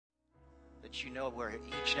But you know where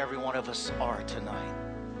each and every one of us are tonight.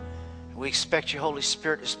 We expect your Holy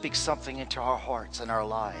Spirit to speak something into our hearts and our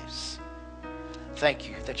lives. Thank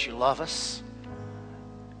you that you love us.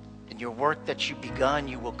 And your work that you've begun,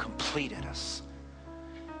 you will complete in us.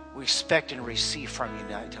 We expect and receive from you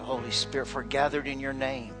tonight, Holy Spirit, for gathered in your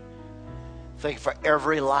name. Thank you for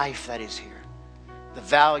every life that is here, the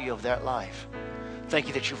value of that life. Thank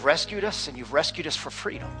you that you've rescued us and you've rescued us for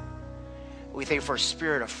freedom. We thank you for a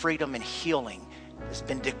spirit of freedom and healing that's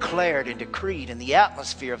been declared and decreed in the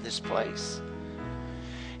atmosphere of this place.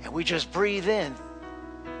 And we just breathe in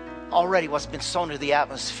already what's been sown into the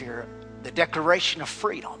atmosphere, the declaration of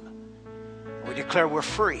freedom. We declare we're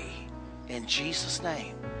free in Jesus'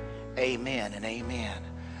 name. Amen and amen.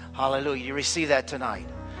 Hallelujah. You receive that tonight.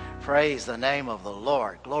 Praise the name of the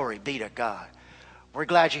Lord. Glory be to God. We're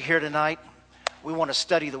glad you're here tonight. We want to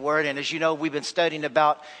study the Word. And as you know, we've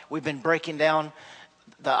been breaking down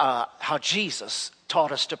how Jesus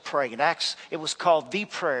taught us to pray. In Acts, it was called the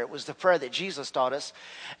prayer. It was the prayer that Jesus taught us.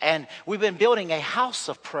 And we've been building a house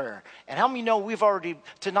of prayer. And how many know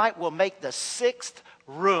tonight we'll make the 6th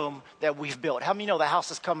room that we've built? How many know the house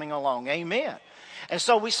is coming along? Amen. And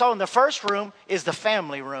so we saw in the first room is the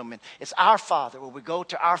family room. And it's our Father, where we go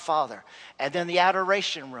to our Father. And then the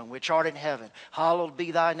adoration room, which art in heaven. Hallowed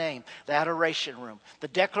be thy name. The adoration room. The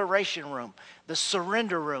declaration room. The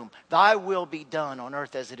surrender room. Thy will be done on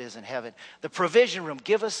earth as it is in heaven. The provision room.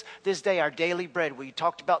 Give us this day our daily bread. We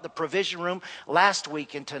talked about the provision room last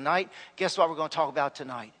week. And tonight, guess what we're going to talk about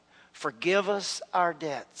tonight? Forgive us our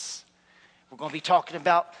debts. We're going to be talking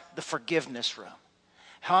about the forgiveness room.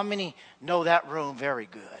 How many know that room very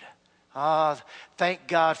good? Thank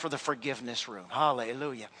God for the forgiveness room.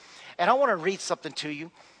 Hallelujah. And I want to read something to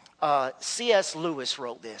you. C.S. Lewis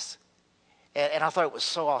wrote this. And I thought it was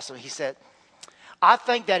so awesome. He said, I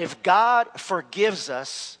think that if God forgives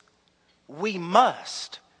us, we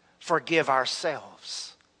must forgive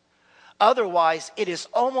ourselves. Otherwise, it is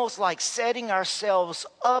almost like setting ourselves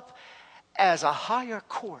up as a higher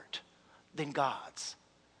court than God's.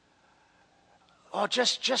 Oh,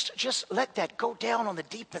 just let that go down on the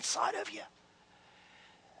deep inside of you.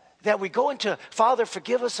 That we go into, Father,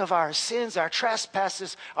 forgive us of our sins, our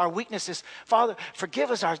trespasses, our weaknesses. Father,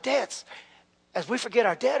 forgive us our debts as we forget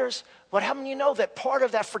our debtors. But how many of you know that part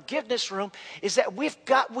of that forgiveness room is that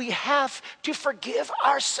we have to forgive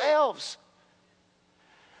ourselves.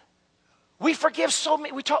 We forgive so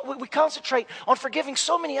many, we concentrate on forgiving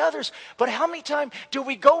so many others, but how many times do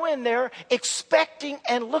we go in there expecting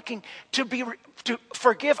and looking to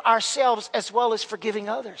forgive ourselves as well as forgiving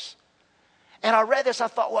others? And I read this, I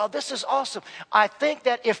thought, well, this is awesome. I think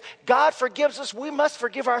that if God forgives us, we must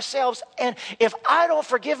forgive ourselves. And if I don't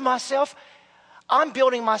forgive myself, I'm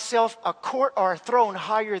building myself a court or a throne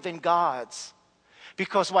higher than God's.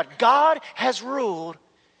 Because what God has ruled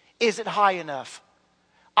isn't high enough.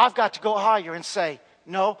 I've got to go higher and say,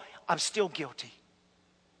 no, I'm still guilty.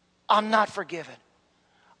 I'm not forgiven.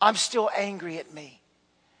 I'm still angry at me.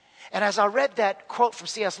 And as I read that quote from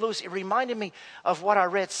C.S. Lewis, it reminded me of what I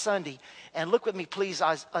read Sunday. And look with me, please,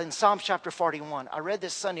 in Psalm chapter 41. I read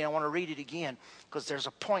this Sunday, and I want to read it again because there's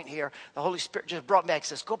a point here. The Holy Spirit just brought me back and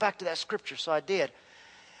says, go back to that scripture. So I did.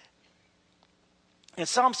 In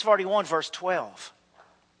Psalms 41, verse 12.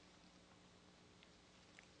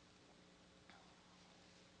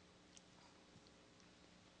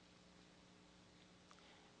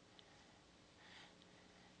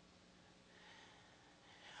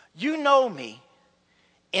 You know me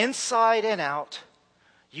inside and out.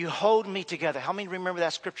 You hold me together. How many remember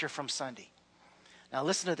that scripture from Sunday? Now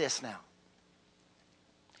listen to this now.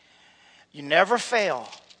 You never fail.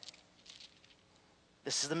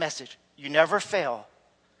 This is the message. You never fail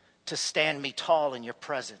to stand me tall in your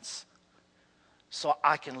presence so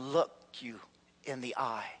I can look you in the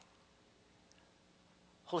eye.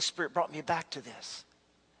 Holy Spirit brought me back to this.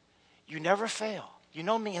 You never fail. You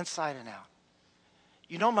know me inside and out.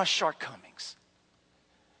 You know my shortcomings.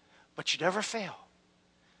 But you never fail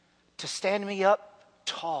to stand me up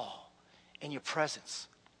tall in your presence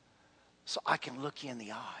so I can look you in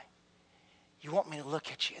the eye. You want me to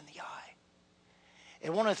look at you in the eye.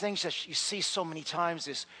 And one of the things that you see so many times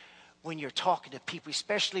is when you're talking to people,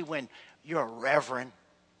 especially when you're a reverend,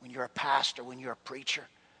 when you're a pastor, when you're a preacher,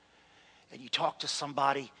 and you talk to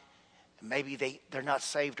somebody, and maybe they're not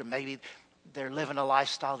saved, or maybe they're living a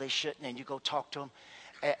lifestyle they shouldn't, and you go talk to them,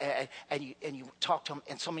 and you talk to them,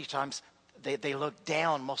 and so many times they look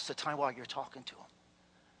down most of the time while you're talking to them.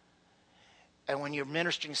 And when you're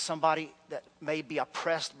ministering to somebody that may be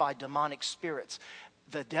oppressed by demonic spirits,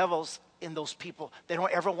 the devils in those people, they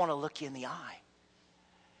don't ever want to look you in the eye.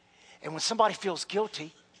 And when somebody feels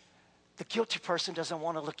guilty, The guilty person doesn't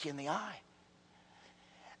want to look you in the eye.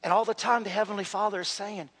 And all the time the Heavenly Father is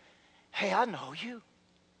saying, hey, I know you.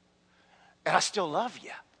 And I still love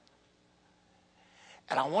you.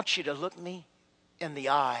 And I want you to look me in the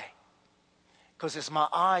eye. Because it's my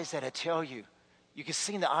eyes that I tell you. You can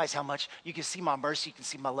see in the eyes how much, you can see my mercy, you can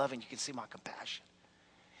see my love, and you can see my compassion.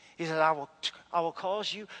 He said, I will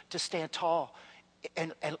cause you to stand tall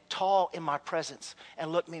and tall in my presence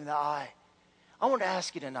and look me in the eye. I want to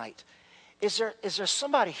ask you tonight, is there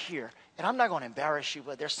somebody here, and I'm not going to embarrass you,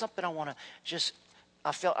 but there's something I want to just,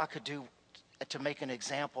 I felt I could do to make an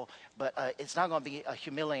example, but it's not going to be a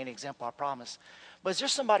humiliating example, I promise. But is there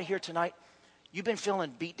somebody here tonight, you've been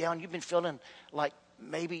feeling beat down, you've been feeling like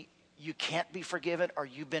maybe you can't be forgiven, or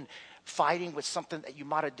you've been fighting with something that you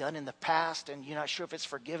might have done in the past and you're not sure if it's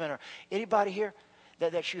forgiven, or anybody here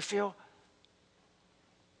that you feel?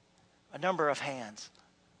 A number of hands.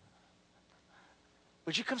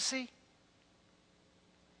 Would you come see?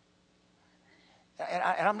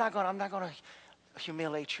 And I'm not going to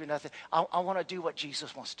humiliate you or nothing. I want to do what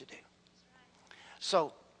Jesus wants to do.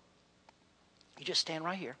 So you just stand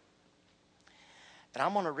right here, and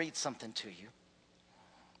I'm going to read something to you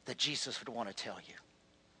that Jesus would want to tell you.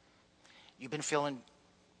 You've been feeling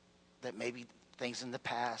that maybe things in the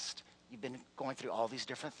past, you've been going through all these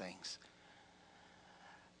different things.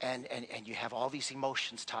 And you have all these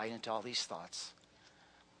emotions tied into all these thoughts.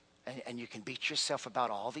 And you can beat yourself about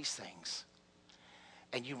all these things.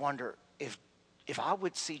 And you wonder, if I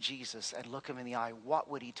would see Jesus and look him in the eye, what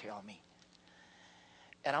would he tell me?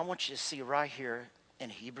 And I want you to see right here in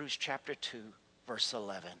Hebrews chapter 2, verse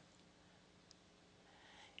 11.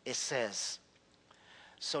 It says,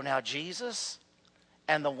 so now Jesus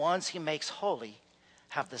and the ones he makes holy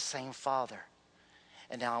have the same Father.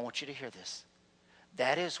 And now I want you to hear this.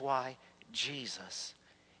 That is why Jesus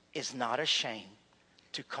is not ashamed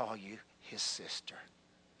to call you his sister.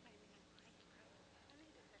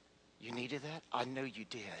 You needed that? I know you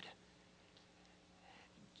did.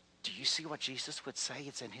 Do you see what Jesus would say?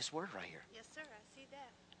 It's in his word right here. Yes, sir. I see that.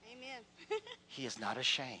 Amen. He is not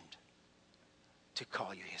ashamed to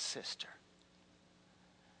call you his sister.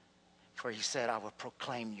 For he said, I will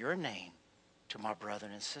proclaim your name to my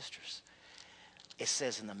brethren and sisters. It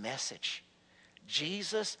says in the Message,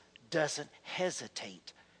 Jesus doesn't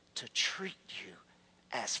hesitate to treat you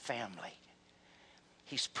as family.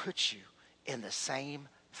 He's put you in the same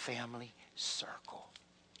family circle.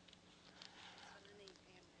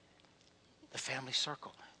 The family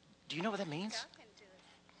circle. Do you know what that means?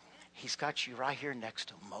 He's got you right here next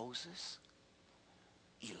to Moses,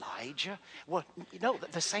 Elijah. Well, you know,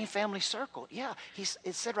 the same family circle. Yeah,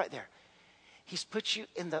 it said right there. He's put you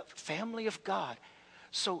in the family of God.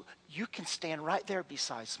 So you can stand right there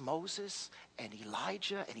besides Moses and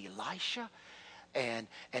Elijah and Elisha and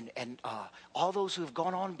all those who have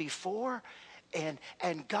gone on before.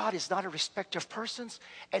 And God is not a respecter of persons.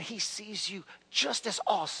 And he sees you just as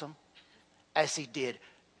awesome as he did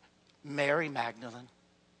Mary Magdalene,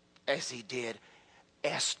 as he did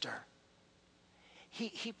Esther.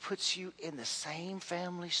 He puts you in the same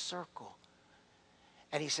family circle.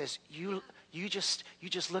 And he says, you just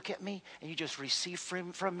look at me and you just receive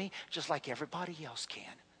from me just like everybody else can.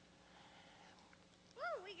 Woo,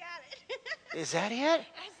 we got it. Is that it? That's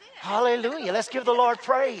it. Hallelujah. Let's give the Lord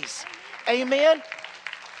praise. Amen.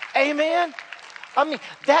 Amen. I mean,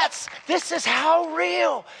 this is how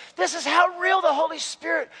real. This is how real the Holy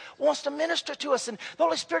Spirit wants to minister to us. And the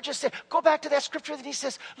Holy Spirit just said, go back to that scripture that he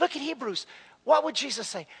says, look at Hebrews. What would Jesus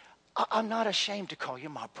say? I'm not ashamed to call you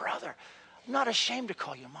my brother. I'm not ashamed to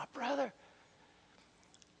call you my brother.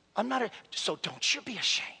 So don't you be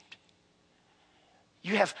ashamed.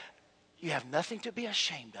 You have nothing to be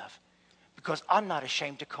ashamed of, because I'm not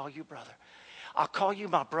ashamed to call you brother. I'll call you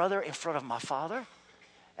my brother in front of my Father,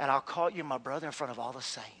 and I'll call you my brother in front of all the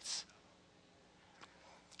saints.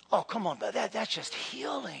 Oh, come on, but that's just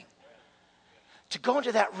healing. To go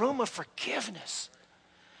into that room of forgiveness,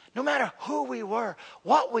 no matter who we were,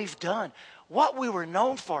 what we've done, what we were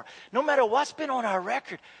known for, no matter what's been on our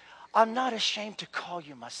record, I'm not ashamed to call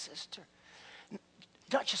you my sister.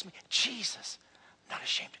 Not just me, Jesus. I'm not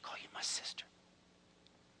ashamed to call you my sister.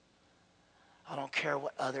 I don't care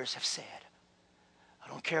what others have said. I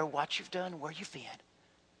don't care what you've done, where you've been.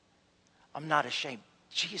 I'm not ashamed.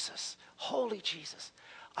 Jesus, holy Jesus,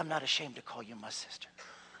 I'm not ashamed to call you my sister.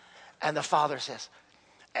 And the Father says,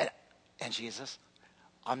 and Jesus,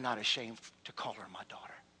 I'm not ashamed to call her my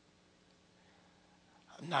daughter.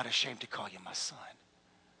 I'm not ashamed to call you my son.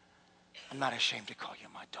 I'm not ashamed to call you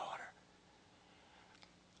my daughter.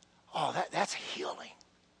 Oh, that's healing.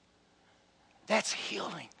 That's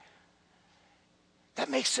healing. That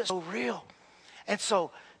makes it so real. And so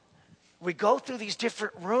we go through these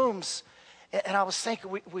different rooms. And I was thinking,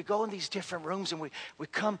 we go in these different rooms and we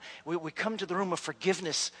come to the room of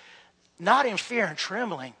forgiveness, not in fear and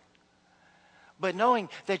trembling, but knowing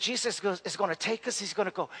that Jesus is going to take us. He's going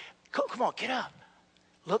to go, come on, get up.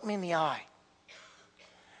 Look me in the eye.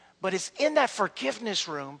 But it's in that forgiveness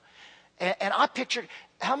room. And I pictured,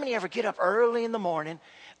 how many ever get up early in the morning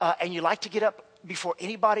and you like to get up before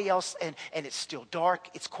anybody else, and it's still dark,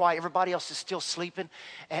 it's quiet, everybody else is still sleeping,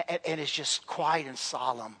 and it's just quiet and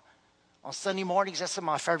solemn. On Sunday mornings, that's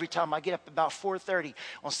my favorite time. I get up about 4:30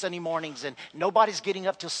 on Sunday mornings, and nobody's getting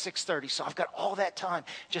up till 6:30. So I've got all that time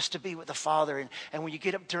just to be with the Father. And when you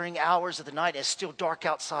get up during hours of the night, it's still dark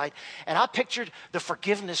outside. And I pictured the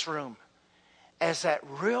forgiveness room as that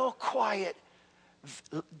real quiet,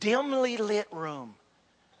 dimly lit room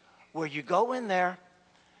where you go in there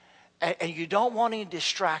and you don't want any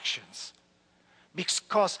distractions.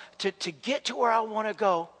 Because to get to where I want to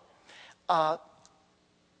go, I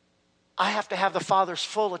have to have the Father's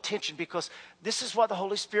full attention, because this is what the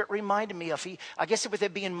Holy Spirit reminded me of. I guess with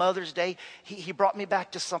it being Mother's Day, he brought me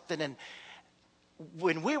back to something. And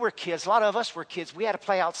when we were kids, a lot of us were kids, we had to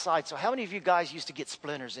play outside. So how many of you guys used to get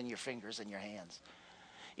splinters in your fingers and your hands?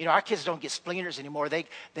 You know, our kids don't get splinters anymore. They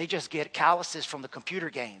just get calluses from the computer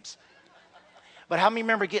games. But how many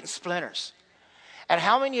remember getting splinters? And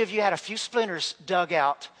how many of you had a few splinters dug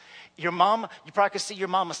out? Your mom, you probably could see your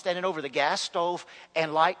mama standing over the gas stove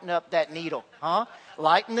and lighting up that needle, huh?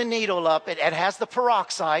 Lighting the needle up. It has the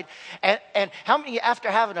peroxide. And how many,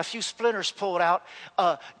 after having a few splinters pulled out,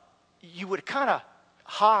 you would kind of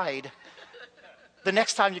hide the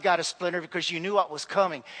next time you got a splinter because you knew what was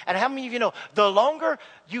coming? And how many of you know, the longer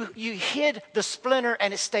you hid the splinter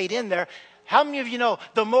and it stayed in there, how many of you know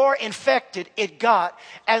the more infected it got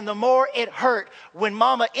and the more it hurt when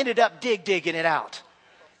mama ended up digging it out?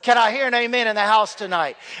 Can I hear an amen in the house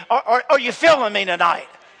tonight? Are you feeling me tonight?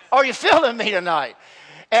 Are you feeling me tonight?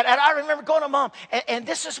 And I remember going to Mom, and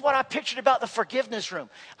this is what I pictured about the forgiveness room.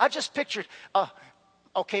 I just pictured,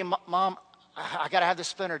 okay, Mom, I got to have the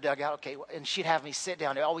splinter dug out. Okay, and she'd have me sit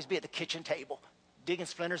down. They'd always be at the kitchen table, digging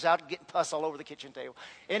splinters out and getting pus all over the kitchen table.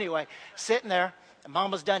 Anyway, sitting there, and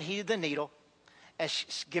Mama's done heated the needle, and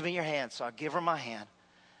she's giving your hand. So I give her my hand,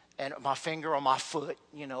 and my finger on my foot.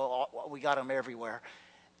 You know, we got them everywhere.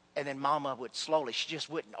 And then Mama would slowly, she just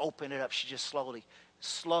wouldn't open it up. She just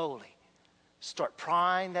slowly start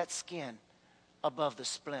prying that skin above the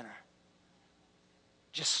splinter.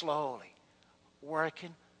 Just slowly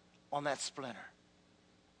working on that splinter.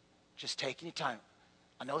 Just taking your time.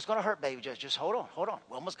 I know it's going to hurt, baby. Just hold on.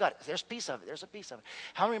 We almost got it. There's a piece of it. There's a piece of it.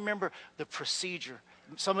 How many remember the procedure?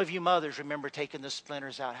 Some of you mothers remember taking the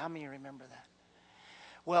splinters out. How many remember that?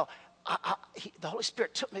 Well, the Holy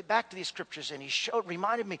Spirit took me back to these scriptures, and he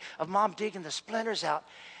reminded me of Mom digging the splinters out.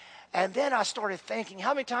 And then I started thinking,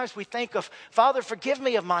 how many times we think of, Father, forgive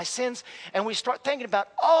me of my sins, and we start thinking about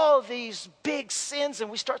all these big sins, and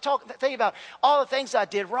we start thinking about all the things I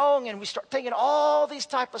did wrong, and we start thinking all these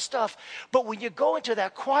type of stuff. But when you go into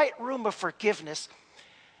that quiet room of forgiveness,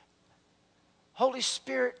 Holy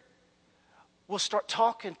Spirit will start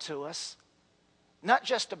talking to us, not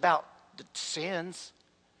just about the sins,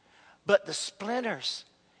 but the splinters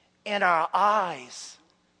in our eyes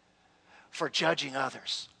for judging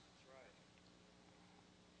others.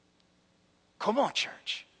 Come on,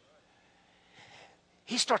 church.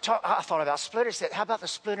 He started talking. I thought about splinters. He said, how about the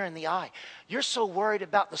splinter in the eye? You're so worried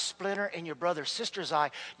about the splinter in your brother or sister's eye,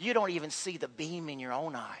 you don't even see the beam in your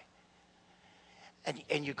own eye.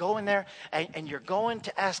 And you go in there, and you're going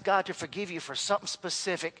to ask God to forgive you for something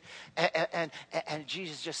specific, and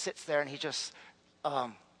Jesus just sits there, and he just...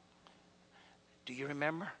 do you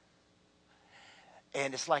remember?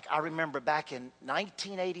 And it's like, I remember back in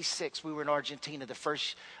 1986, we were in Argentina, the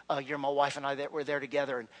first year my wife and I were there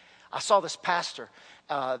together. And I saw this pastor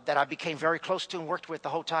that I became very close to and worked with the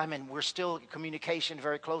whole time. And we're still in communication,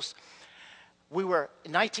 very close. In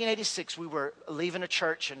 1986, we were leaving a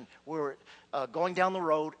church, and we were going down the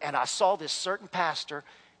road. And I saw this certain pastor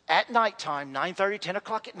at nighttime, 9:30, 10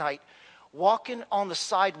 o'clock at night, walking on the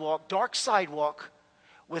sidewalk, dark sidewalk,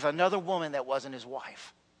 with another woman that wasn't his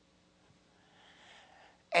wife.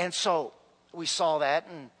 And so we saw that,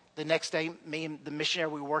 and the next day, me and the missionary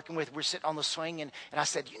we were working with, we're sitting on the swing, and I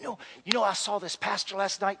said, you know, I saw this pastor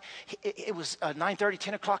last night. It was 9:30,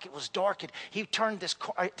 10 o'clock. It was dark, and he turned this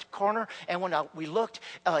corner, and when we looked,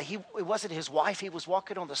 it wasn't his wife he was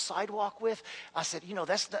walking on the sidewalk with. I said,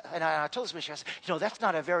 that's not, and I told this missionary, I said, that's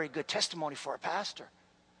not a very good testimony for a pastor.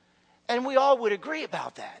 And we all would agree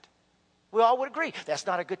about that. We all would agree that's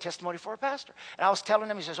not a good testimony for a pastor. And I was telling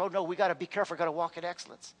him, he says, oh, no, we got to be careful. We got to walk in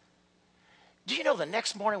excellence. Do you know the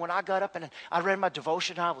next morning when I got up and I read my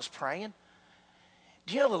devotion and I was praying?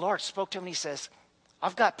 Do you know the Lord spoke to him and he says,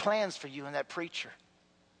 I've got plans for you and that preacher.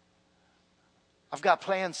 I've got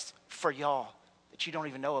plans for y'all that you don't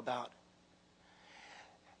even know about.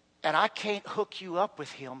 And I can't hook you up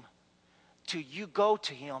with him till you go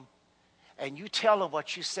to him and you tell him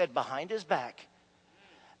what you said behind his back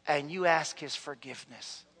and you ask his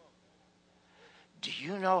forgiveness. Do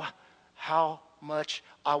you know how much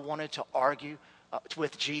I wanted to argue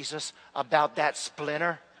with Jesus about that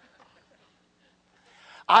splinter?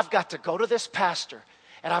 I've got to go to this pastor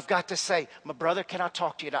and I've got to say, my brother, can I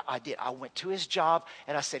talk to you? And I did. I went to his job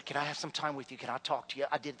and I said, can I have some time with you? Can I talk to you?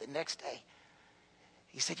 I did it the next day.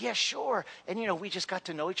 He said, yeah, sure. And, we just got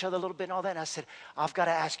to know each other a little bit and all that. And I said, I've got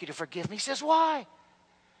to ask you to forgive me. He says, why?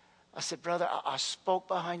 I said, brother, I spoke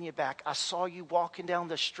behind your back. I saw you walking down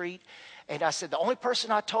the street. And I said, the only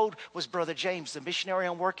person I told was Brother James, the missionary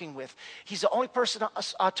I'm working with. He's the only person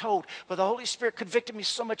I told. But the Holy Spirit convicted me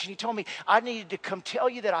so much. And he told me I needed to come tell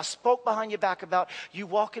you that I spoke behind your back about you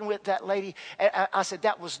walking with that lady. And I said,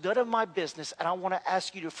 that was none of my business. And I want to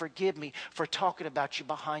ask you to forgive me for talking about you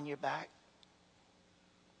behind your back.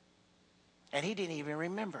 And he didn't even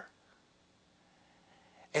remember.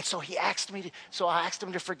 And so I asked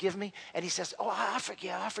him to forgive me. And he says, oh, I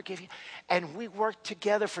forgive you. And we worked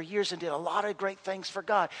together for years and did a lot of great things for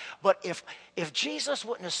God. But if Jesus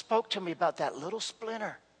wouldn't have spoke to me about that little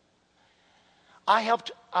splinter, I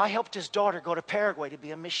helped his daughter go to Paraguay to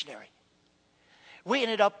be a missionary. We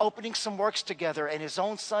ended up opening some works together, and his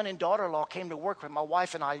own son and daughter-in-law came to work with my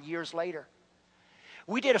wife and I years later.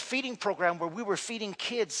 We did a feeding program where we were feeding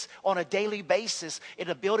kids on a daily basis in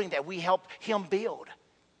a building that we helped him build.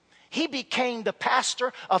 He became the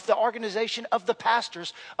pastor of the organization of the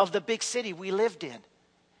pastors of the big city we lived in.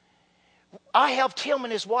 I helped him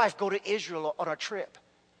and his wife go to Israel on a trip.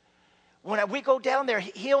 When we go down there,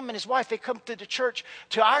 him and his wife, they come to the church,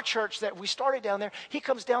 to our church that we started down there. He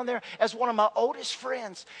comes down there as one of my oldest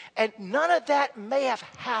friends. And none of that may have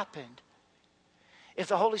happened if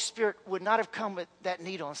the Holy Spirit would not have come with that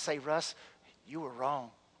needle and say, Russ, you were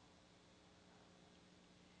wrong.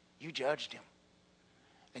 You judged him.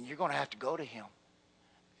 And you're going to have to go to him.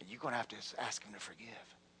 And you're going to have to ask him to forgive.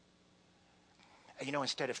 And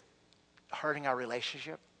instead of hurting our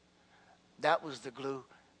relationship, that was the glue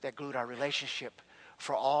that glued our relationship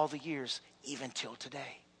for all the years, even till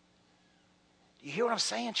today. You hear what I'm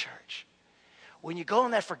saying, church? When you go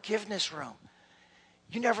in that forgiveness room,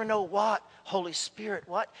 you never know what Holy Spirit,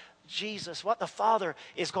 what Jesus, what the Father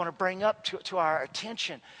is going to bring up to our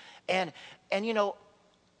attention. And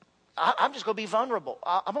I'm just going to be vulnerable.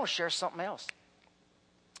 I'm going to share something else.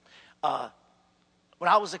 When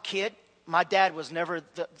I was a kid, my dad was never,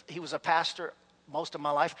 he was a pastor most of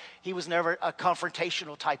my life. He was never a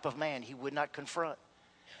confrontational type of man. He would not confront.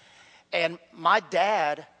 And my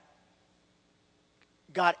dad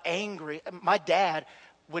got angry. My dad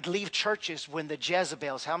would leave churches when the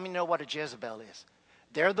Jezebels, how many know what a Jezebel is?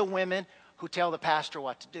 They're the women who tell the pastor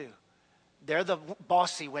what to do. They're the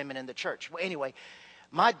bossy women in the church. Well, anyway,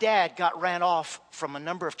 my dad got ran off from a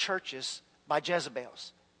number of churches by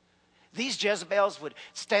Jezebels. These Jezebels would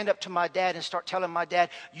stand up to my dad and start telling my dad,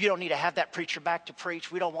 you don't need to have that preacher back to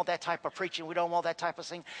preach. We don't want that type of preaching. We don't want that type of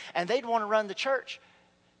thing. And they'd want to run the church.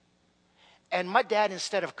 And my dad,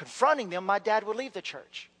 instead of confronting them, my dad would leave the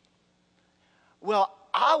church. Well,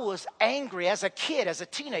 I was angry as a kid, as a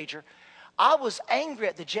teenager. I was angry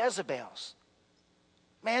at the Jezebels.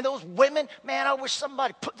 Man, those women, man, I wish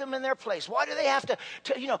somebody put them in their place. Why do they have to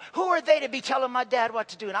who are they to be telling my dad what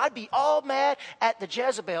to do? And I'd be all mad at the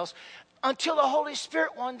Jezebels until the Holy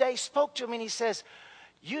Spirit one day spoke to me and he says,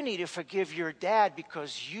 you need to forgive your dad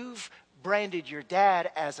because you've branded your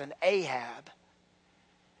dad as an Ahab.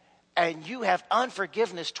 And you have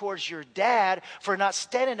unforgiveness towards your dad for not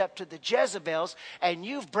standing up to the Jezebels. And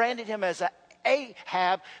you've branded him as an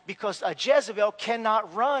Ahab because a Jezebel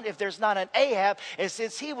cannot run if there's not an Ahab. And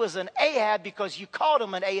since he was an Ahab because you called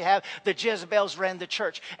him an Ahab, the Jezebels ran the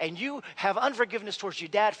church. And you have unforgiveness towards your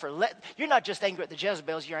dad you're not just angry at the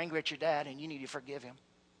Jezebels, you're angry at your dad and you need to forgive him.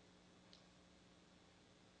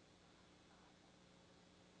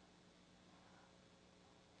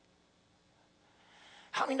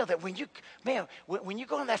 How many know that when you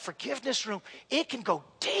go in that forgiveness room, it can go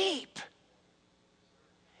deep.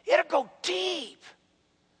 It'll go deep.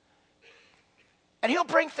 And he'll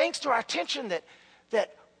bring things to our attention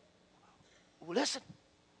that listen,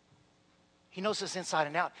 he knows us inside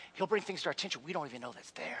and out. He'll bring things to our attention we don't even know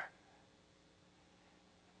that's there.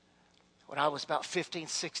 when I was about 15,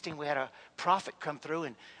 16, we had a prophet come through,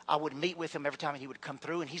 and I would meet with him every time he would come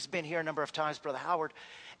through. And he's been here a number of times, Brother Howard.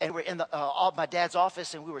 And we're in my dad's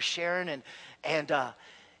office, and we were sharing, and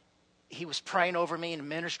he was praying over me and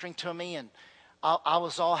ministering to me. And I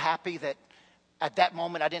was all happy that at that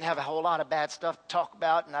moment I didn't have a whole lot of bad stuff to talk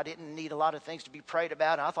about, and I didn't need a lot of things to be prayed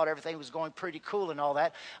about. And I thought everything was going pretty cool and all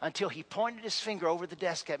that, until he pointed his finger over the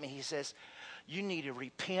desk at me. He says, "You need to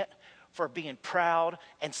repent for being proud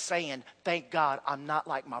and saying, 'Thank God I'm not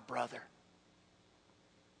like my brother.'"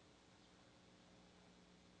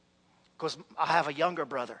 Because I have a younger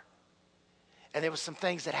brother. And there was some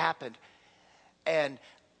things that happened. And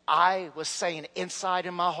I was saying inside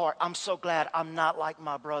in my heart, I'm so glad I'm not like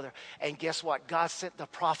my brother. And guess what? God sent the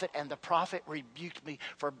prophet, and the prophet rebuked me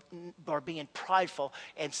for being prideful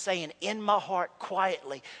and saying in my heart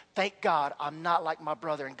quietly, "Thank God I'm not like my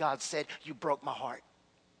brother." And God said, "You broke my heart.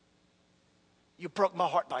 You broke my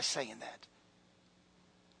heart by saying that.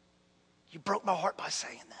 You broke my heart by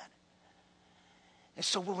saying that." And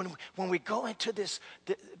so when we go into this,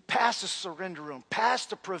 past the surrender room, past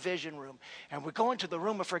the provision room, and we go into the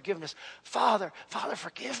room of forgiveness, Father,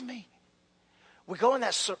 forgive me. We go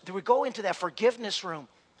into that forgiveness room.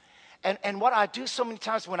 And what I do so many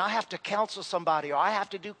times when I have to counsel somebody, or I have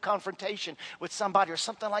to do confrontation with somebody or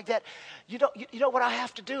something like that, you know what I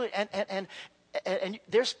have to do? And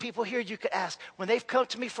there's people here you could ask. When they've come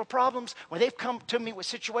to me for problems, when they've come to me with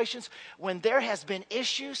situations, when there has been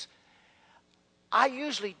issues, I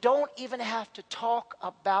usually don't even have to talk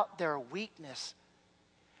about their weakness.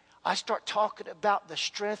 I start talking about the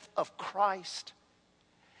strength of Christ.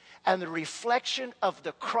 And the reflection of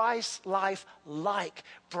the Christ life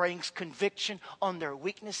brings conviction on their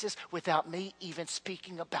weaknesses without me even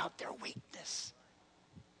speaking about their weakness.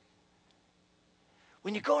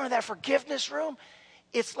 When you go into that forgiveness room,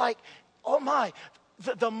 it's like, oh my,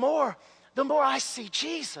 the more I see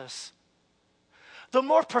Jesus, the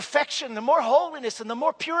more perfection, the more holiness, and the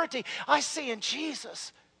more purity I see in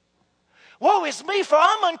Jesus. Woe is me, for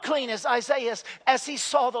I'm unclean, as Isaiah, as he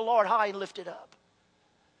saw the Lord high and lifted up.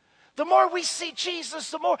 The more we see Jesus,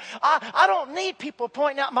 the more I don't need people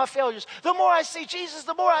pointing out my failures. The more I see Jesus,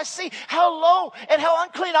 the more I see how low and how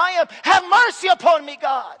unclean I am. Have mercy upon me,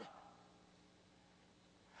 God.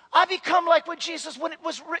 I become like when Jesus, when it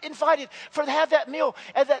was invited to have that meal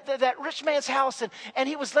at that rich man's house, and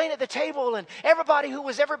he was laying at the table, and everybody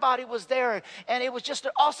was there, and it was just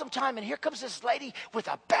an awesome time. And here comes this lady with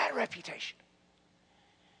a bad reputation.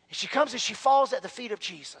 And she comes and she falls at the feet of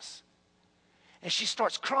Jesus. And she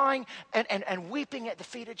starts crying and weeping at the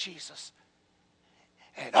feet of Jesus.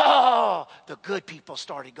 And the good people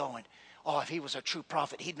started going, if he was a true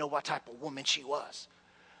prophet, he'd know what type of woman she was.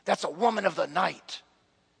 That's a woman of the night.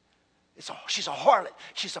 She's a harlot.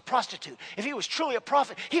 She's a prostitute. If he was truly a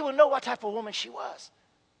prophet, he would know what type of woman she was.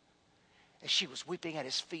 And she was weeping at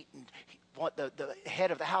his feet. And the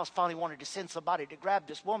head of the house finally wanted to send somebody to grab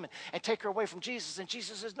this woman and take her away from Jesus. And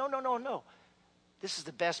Jesus says, no. This is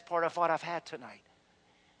the best part of what I've had tonight.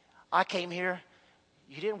 I came here.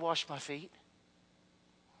 You didn't wash my feet.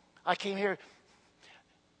 I came here.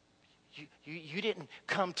 You didn't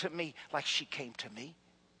come to me like she came to me.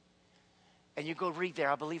 And you go read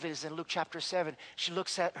there. I believe it is in Luke chapter 7. He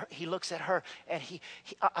looks at her, and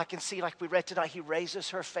I can see, like we read tonight, he raises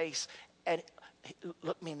her face and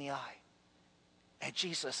look me in the eye. And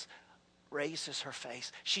Jesus raises her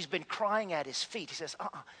face. She's been crying at his feet. He says,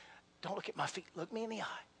 don't look at my feet. Look me in the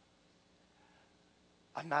eye.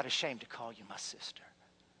 I'm not ashamed to call you my sister.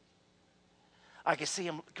 I can see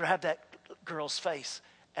him grab that girl's face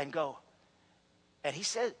and go. And he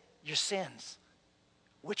said, your sins,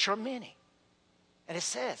 which are many. And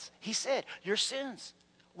he said, your sins,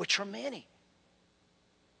 which are many.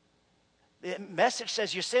 The message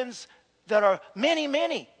says your sins that are many,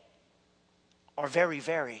 many are very,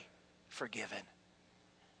 very forgiven.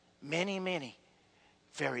 Many, many,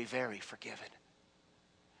 very, very forgiven.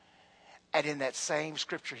 And in that same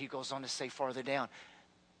scripture, he goes on to say farther down,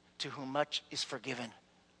 to whom much is forgiven,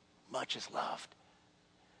 much is loved.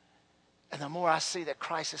 And the more I see that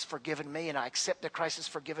Christ has forgiven me, and I accept that Christ has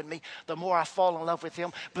forgiven me, the more I fall in love with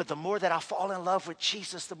him. But the more that I fall in love with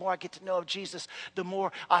Jesus, the more I get to know of Jesus, the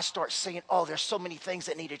more I start seeing, there's so many things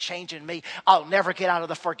that need to change in me. I'll never get out of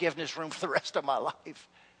the forgiveness room for the rest of my life.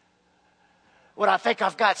 When I think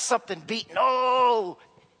I've got something beaten,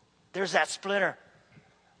 there's that splinter.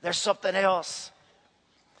 There's something else.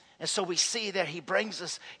 And so we see that he brings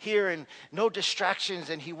us here and no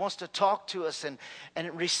distractions, and he wants to talk to us and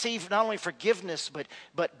receive not only forgiveness,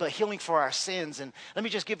 but healing for our sins. And let me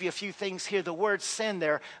just give you a few things here. The word sin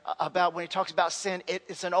there, about when he talks about sin,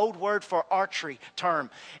 it's an old word for archery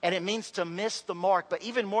term. And it means to miss the mark. But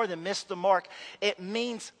even more than miss the mark, it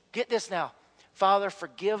means, get this now, Father,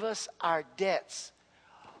 forgive us our debts.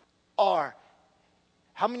 Or,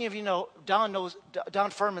 how many of you know,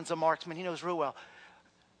 Don Furman's a marksman, he knows real well.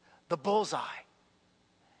 The bullseye.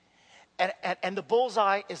 And the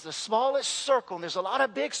bullseye is the smallest circle, and there's a lot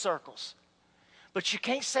of big circles. But you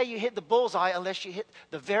can't say you hit the bullseye unless you hit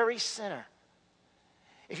the very center.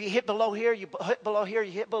 If you hit below here, you hit below here,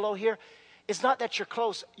 you hit below here. It's not that you're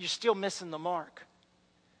close, you're still missing the mark.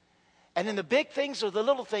 And in the big things or the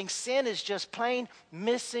little things, sin is just plain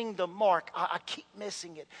missing the mark. I keep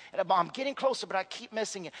missing it. And I'm getting closer, but I keep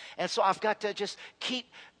missing it. And so I've got to just keep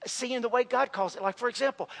seeing the way God calls it. Like, for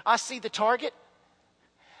example, I see the target,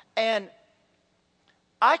 and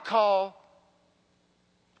I call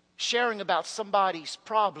sharing about somebody's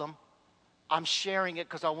problem, I'm sharing it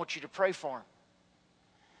because I want you to pray for him.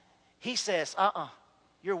 He says,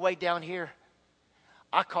 you're way down here.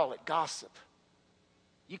 I call it gossip.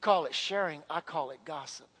 You call it sharing, I call it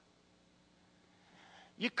gossip.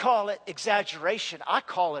 You call it exaggeration, I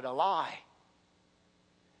call it a lie.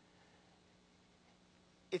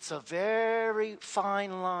 It's a very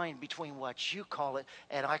fine line between what you call it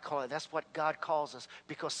and I call it. That's what God calls us,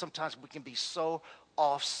 because sometimes we can be so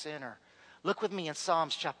off center. Look with me in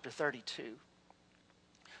Psalms chapter 32.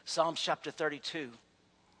 Psalms chapter 32,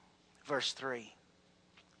 verse 3.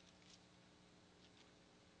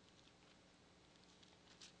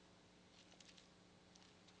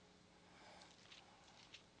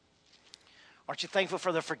 Aren't you thankful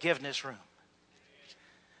for the forgiveness room?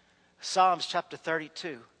 Psalms chapter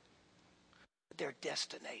 32, their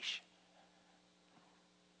destination.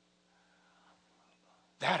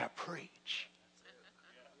 That'll preach.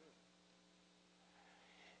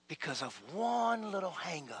 Because of one little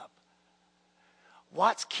hang-up,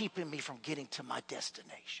 what's keeping me from getting to my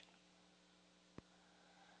destination?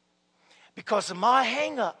 Because of my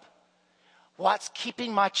hang-up, what's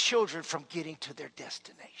keeping my children from getting to their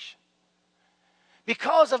destination?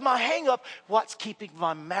 Because of my hang-up, what's keeping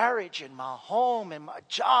my marriage and my home and my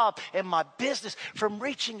job and my business from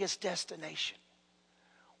reaching its destination?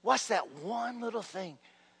 What's that one little thing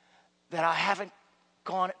that I haven't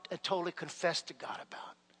gone and totally confessed to God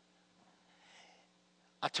about?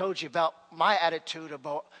 I told you about my attitude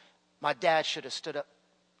about my dad should have stood up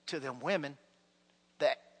to them women,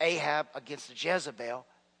 the Ahab against the Jezebel.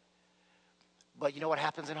 But you know what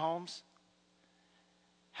happens in homes?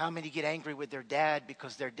 How many get angry with their dad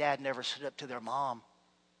because their dad never stood up to their mom?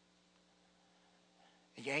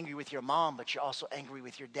 And you're angry with your mom, but you're also angry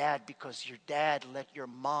with your dad because your dad let your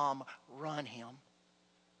mom run him.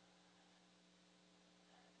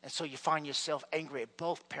 And so you find yourself angry at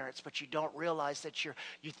both parents, but you don't realize that you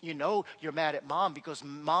know you're mad at mom because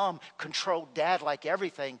mom controlled dad like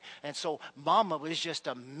everything. And so mama was just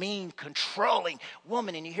a mean, controlling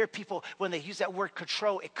woman. And you hear people, when they use that word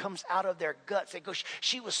control, it comes out of their guts. They go,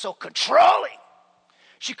 she was so controlling.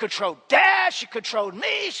 She controlled dad. She controlled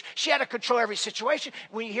me. She had to control every situation.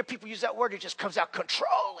 When you hear people use that word, it just comes out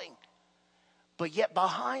controlling. But yet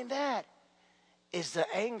behind that is the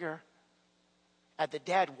anger at the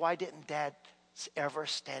dad. Why didn't dad ever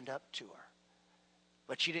stand up to her?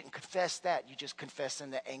 But you didn't confess that. You just confessed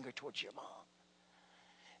in the anger towards your mom.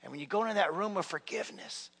 And when you go into that room of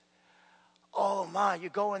forgiveness, oh my, you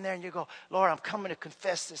go in there and you go, Lord, I'm coming to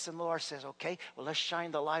confess this. And the Lord says, okay, well, let's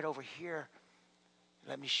shine the light over here.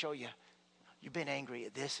 Let me show you. You've been angry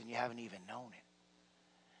at this and you haven't even known it.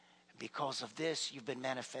 And because of this, you've been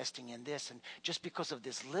manifesting in this. And just because of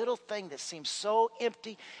this little thing that seems so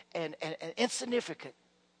empty and insignificant,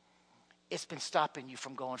 it's been stopping you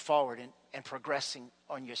from going forward and progressing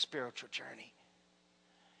on your spiritual journey.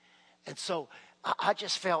 And so I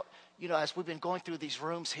just felt, as we've been going through these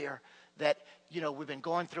rooms here, that, we've been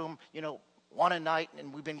going through them, one a night,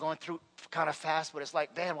 and we've been going through kind of fast, but it's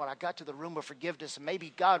like, man, when I got to the room of forgiveness, and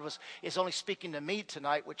maybe God is only speaking to me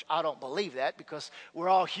tonight, which I don't believe that because we're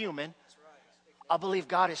all human. I believe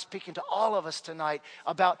God is speaking to all of us tonight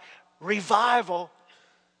about revival.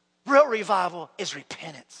 Real revival is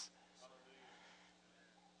repentance.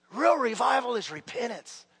 Real revival is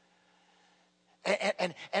repentance.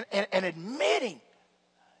 And admitting,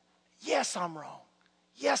 yes, I'm wrong.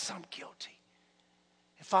 Yes, I'm guilty.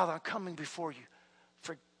 And Father, I'm coming before you.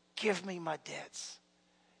 Forgive me my debts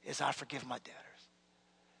as I forgive my debtors.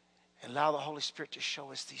 And allow the Holy Spirit to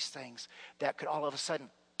show us these things that could all of a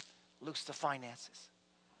sudden loose the finances.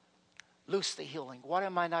 loose the healing. What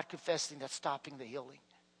am I not confessing that's stopping the healing?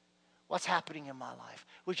 What's happening in my life?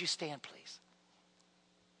 Would you stand, please?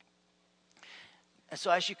 And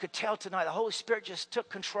so as you could tell tonight, the Holy Spirit just took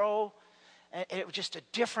control. And it was just a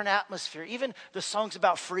different atmosphere. Even the songs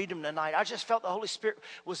about freedom tonight, I just felt the Holy Spirit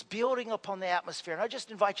was building upon the atmosphere. And I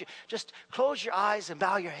just invite you, just close your eyes and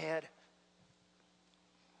bow your head.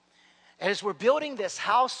 And as we're building this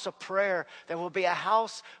house of prayer, there will be a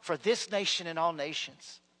house for this nation and all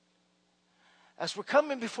nations. As we're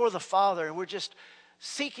coming before the Father and we're just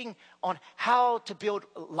seeking on how to build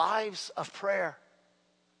lives of prayer,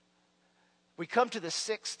 we come to the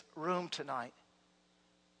 6th room tonight,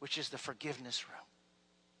 which is the forgiveness room.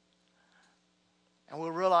 And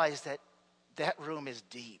we'll realize that that room is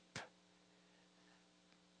deep.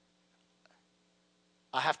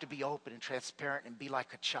 I have to be open and transparent and be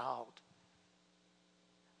like a child.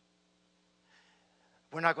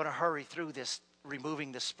 We're not going to hurry through this,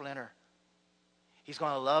 removing the splinter. He's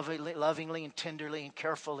going to lovingly and tenderly and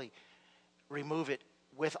carefully remove it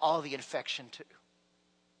with all the infection too.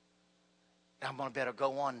 And I'm going to better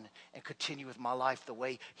go on and continue with my life the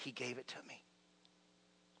way He gave it to me.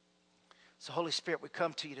 So Holy Spirit, we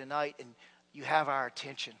come to you tonight and you have our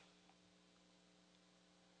attention.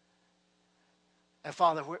 And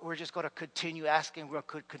Father, we're just going to continue asking. We're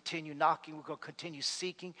going to continue knocking. We're going to continue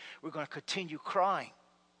seeking. We're going to continue crying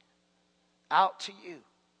out to you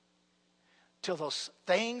till those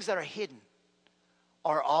things that are hidden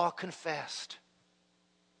are all confessed,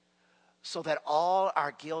 so that all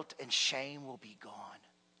our guilt and shame will be gone.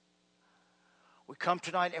 We come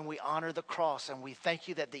tonight and we honor the cross, and we thank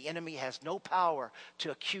you that the enemy has no power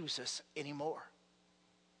to accuse us anymore.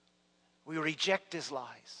 We reject his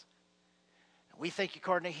lies. We thank you,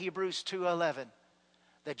 according to Hebrews 2:11,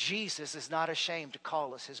 that Jesus is not ashamed to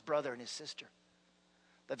call us his brother and his sister.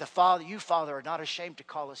 That the Father, you, Father, are not ashamed to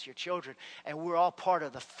call us your children, and we're all part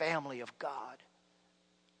of the family of God.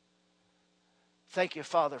 Thank you,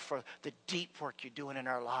 Father, for the deep work you're doing in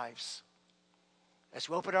our lives. As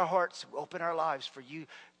we open our hearts, we open our lives for you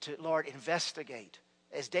to, Lord, investigate.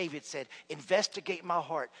 As David said, investigate my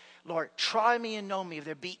heart. Lord, try me and know me. If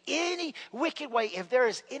there be any wicked way, if there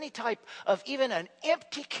is any type of even an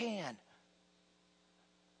empty can,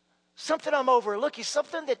 something I'm overlooking,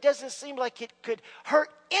 something that doesn't seem like it could hurt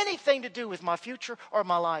anything to do with my future or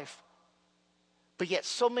my life. But yet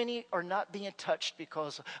so many are not being touched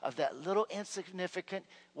because of that little insignificant,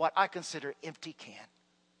 what I consider empty can.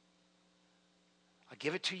 I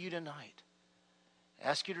give it to you tonight. I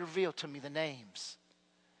ask you to reveal to me the names.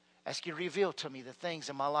 I ask you to reveal to me the things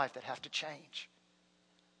in my life that have to change.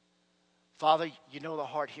 Father, you know the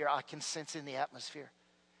heart here. I can sense in the atmosphere.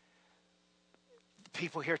 The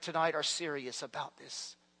people here tonight are serious about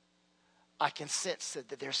this. I can sense that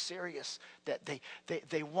they're serious, that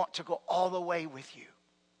they want to go all the way with you.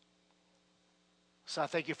 So I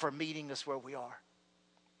thank you for meeting us where we are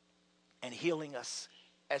and healing us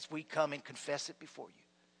as we come and confess it before you.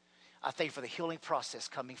 I thank you for the healing process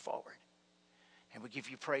coming forward. And we give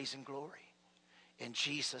you praise and glory. In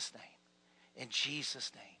Jesus' name. In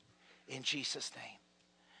Jesus' name. In Jesus' name.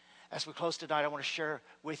 As we close tonight, I want to share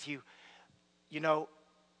with you,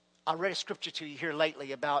 I read a scripture to you here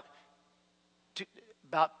lately about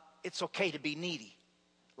it's okay to be needy.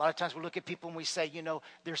 A lot of times we look at people and we say,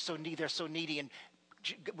 they're so needy. And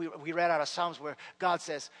we read out of Psalms where God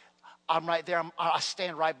says, I'm right there. I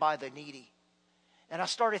stand right by the needy. And I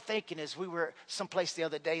started thinking as we were someplace the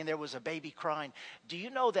other day and there was a baby crying. Do you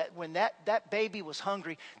know that when that baby was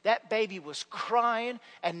hungry, that baby was crying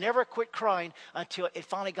and never quit crying until it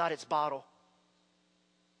finally got its bottle?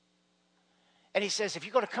 And he says, if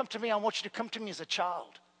you're going to come to me, I want you to come to me as a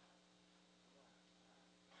child.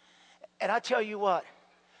 And I tell you what,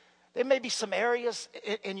 there may be some areas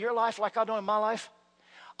in your life, like I know in my life,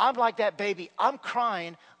 I'm like that baby. I'm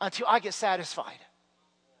crying until I get satisfied.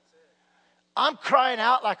 I'm crying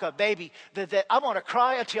out like a baby that I'm going to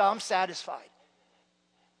cry until I'm satisfied.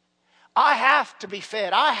 I have to be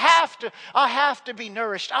fed. I have to be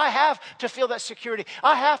nourished. I have to feel that security.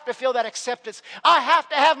 I have to feel that acceptance. I have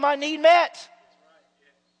to have my need met.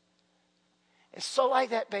 It's so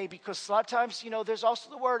like that, baby, because a lot of times, there's also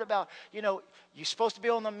the word about, you're supposed to be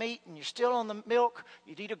on the meat and you're still on the milk.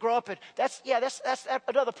 You need to grow up. And that's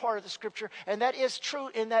another part of the scripture. And that is true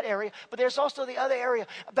in that area. But there's also the other area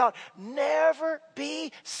about never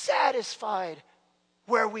be satisfied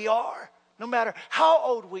where we are, no matter how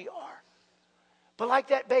old we are. But like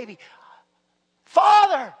that baby,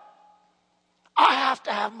 Father, I have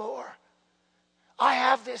to have more. I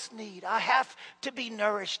have this need. I have to be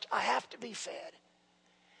nourished. I have to be fed.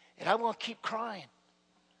 And I'm going to keep crying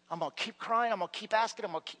I'm going to keep crying. I'm going to keep asking.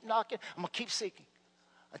 I'm going to keep knocking. I'm going to keep seeking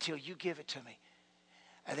until you give it to me.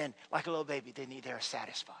 And then, like a little baby, they're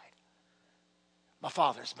satisfied. My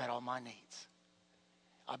Father's met all my needs.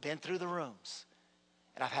 I've been through the rooms,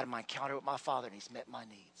 and I've had my encounter with my Father, and he's met my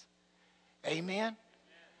needs. Amen?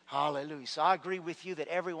 Hallelujah. So I agree with you that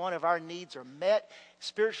every one of our needs are met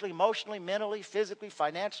spiritually, emotionally, mentally, physically,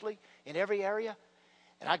 financially, in every area.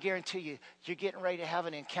 And I guarantee you, you're getting ready to have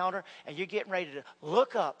an encounter, and you're getting ready to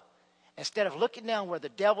look up. Instead of looking down where the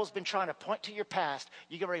devil's been trying to point to your past,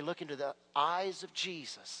 you get ready to look into the eyes of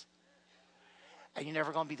Jesus. And you're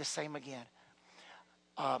never going to be the same again.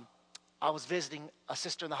 I was visiting a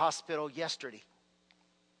sister in the hospital yesterday.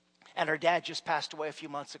 And her dad just passed away a few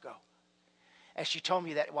months ago. And she told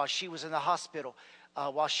me that while she was in the hospital,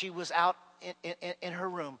 while she was out in her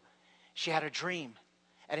room, she had a dream.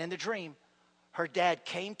 And in the dream, her dad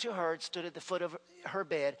came to her and stood at the foot of her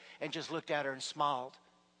bed and just looked at her and smiled.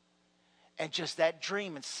 And just that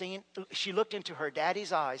dream and seeing, she looked into her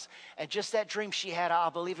daddy's eyes, and just that dream she had, I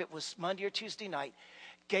believe it was Monday or Tuesday night,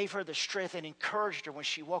 gave her the strength and encouraged her when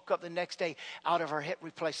she woke up the next day out of her hip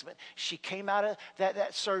replacement. She came out of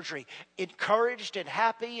that surgery encouraged and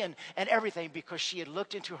happy and everything because she had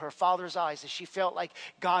looked into her father's eyes, and she felt like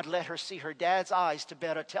God let her see her dad's eyes to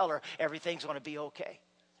better tell her everything's going to be okay.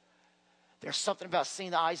 There's something about seeing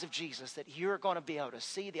the eyes of Jesus that you're going to be able to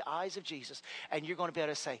see the eyes of Jesus, and you're going to be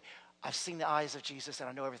able to say, I've seen the eyes of Jesus, and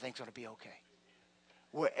I know everything's going to be okay.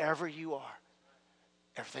 Wherever you are,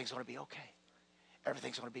 everything's going to be okay.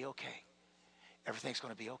 Everything's going to be okay. Everything's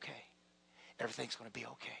going to be okay. Everything's going to be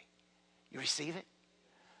okay. You receive it?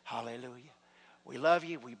 Hallelujah. We love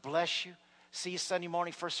you. We bless you. See you Sunday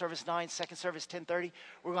morning, first service 9, second service 10:30.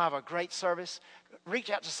 We're going to have a great service. Reach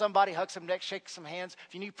out to somebody, hug some necks, shake some hands.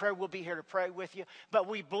 If you need prayer, we'll be here to pray with you. But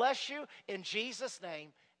we bless you in Jesus' name.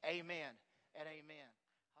 Amen and amen.